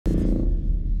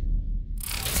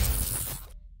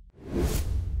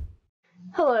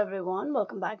Hello everyone,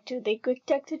 welcome back to the quick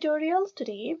tech tutorials.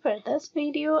 Today for this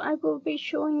video I will be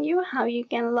showing you how you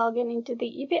can log in into the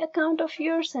eBay account of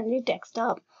yours on your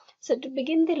desktop. So to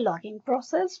begin the login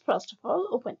process, first of all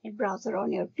open a browser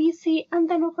on your PC and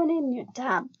then open a new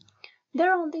tab.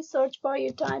 There on the search bar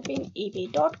you type in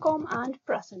ebay.com and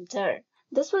press enter.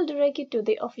 This will direct you to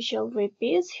the official web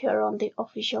page. Here on the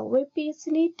official web page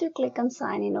you need to click on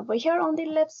sign in. Over here on the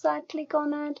left side, click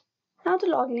on it. Now to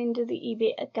log in into the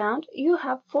eBay account, you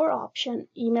have four options: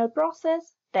 email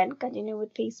process, then continue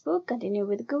with Facebook, continue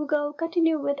with Google,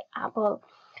 continue with Apple.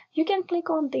 You can click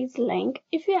on this link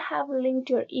if you have linked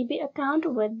your eBay account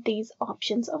with these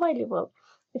options available.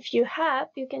 If you have,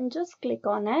 you can just click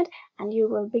on it and you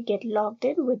will get logged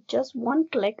in with just one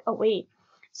click away.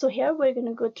 So here we're going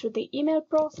to go through the email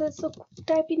process. So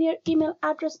type in your email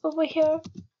address over here.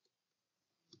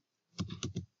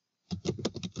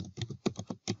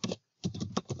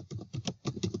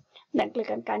 Then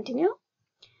click on continue.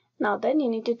 Now then you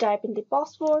need to type in the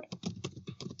password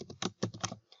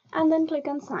and then click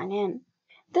on sign in.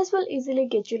 This will easily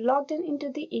get you logged in into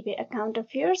the eBay account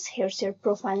of yours. Here's your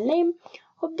profile name.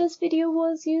 Hope this video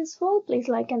was useful. Please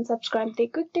like and subscribe to the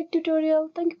quick tech tutorial.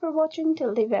 Thank you for watching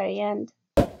till the very end.